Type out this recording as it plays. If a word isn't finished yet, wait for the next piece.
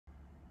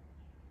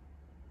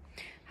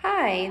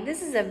Hi,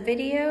 this is a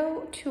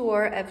video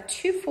tour of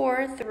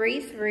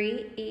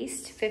 2433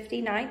 East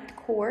 59th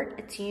Court.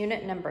 It's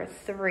unit number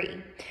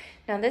 3.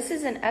 Now this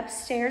is an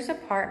upstairs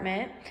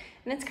apartment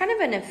and it's kind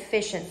of an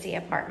efficiency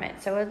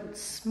apartment. So it's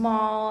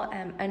small,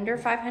 under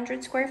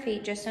 500 square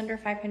feet, just under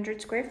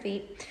 500 square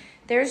feet.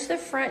 There's the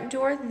front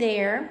door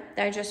there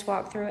that I just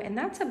walked through, and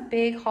that's a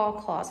big hall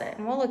closet,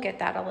 and we'll look at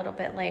that a little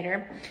bit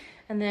later.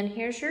 And then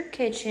here's your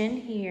kitchen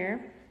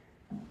here.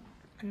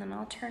 And then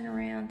I'll turn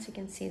around so you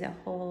can see the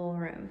whole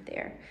room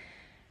there.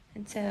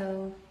 And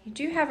so you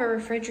do have a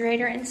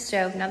refrigerator and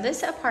stove. Now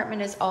this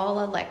apartment is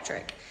all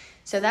electric.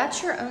 So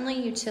that's your only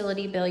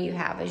utility bill you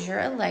have is your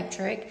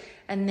electric,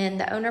 and then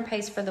the owner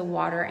pays for the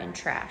water and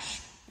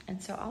trash.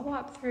 And so I'll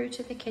walk through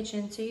to the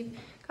kitchen. So you've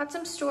got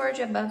some storage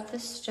above the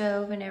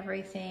stove and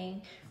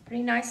everything.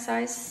 Pretty nice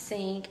sized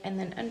sink. And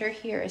then under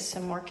here is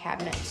some more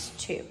cabinets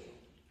too.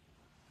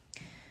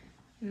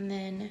 And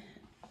then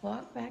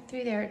walk back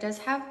through there. It does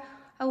have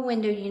a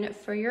window unit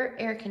for your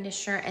air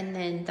conditioner, and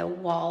then the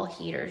wall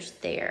heaters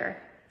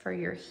there for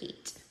your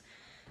heat.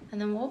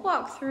 And then we'll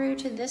walk through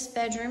to this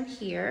bedroom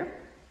here.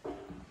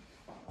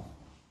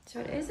 So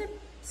it is a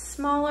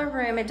smaller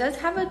room. It does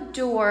have a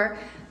door,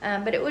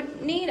 but it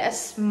would need a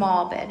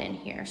small bed in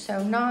here.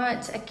 So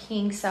not a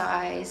king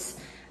size,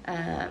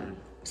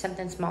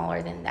 something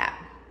smaller than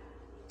that.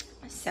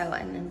 So,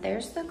 and then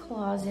there's the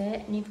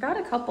closet, and you've got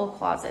a couple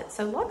closets.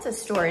 So lots of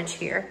storage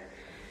here.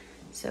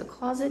 So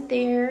closet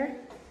there.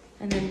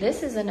 And then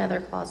this is another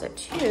closet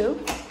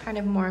too, kind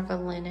of more of a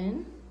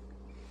linen.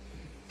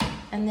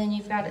 And then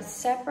you've got a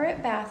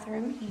separate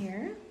bathroom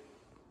here.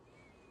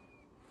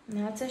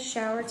 And that's a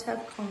shower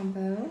tub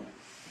combo.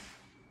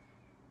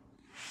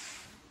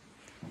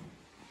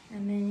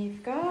 And then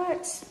you've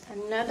got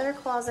another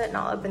closet, and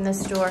I'll open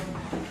this door.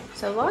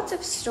 So lots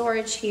of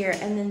storage here,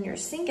 and then your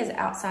sink is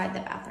outside the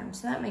bathroom.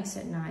 So that makes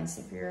it nice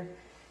if you're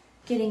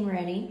getting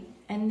ready.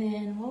 And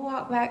then we'll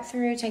walk back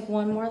through, take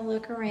one more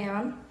look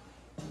around.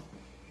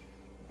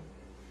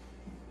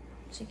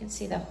 So you can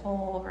see the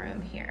whole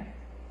room here.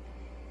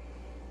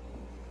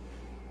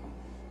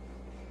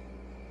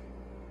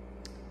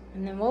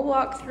 And then we'll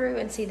walk through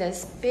and see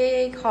this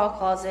big hall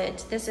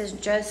closet. This is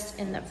just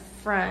in the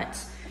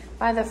front,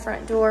 by the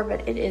front door,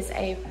 but it is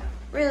a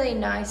really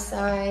nice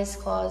size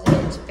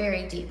closet,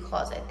 very deep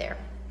closet there.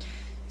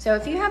 So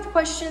if you have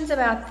questions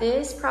about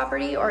this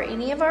property or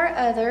any of our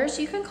others,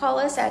 you can call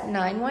us at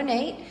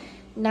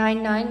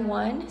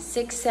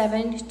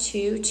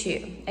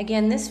 918-991-6722.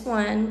 Again, this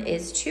one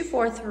is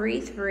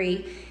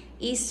 2433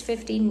 East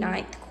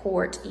 59th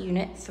Court,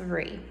 Unit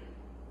 3.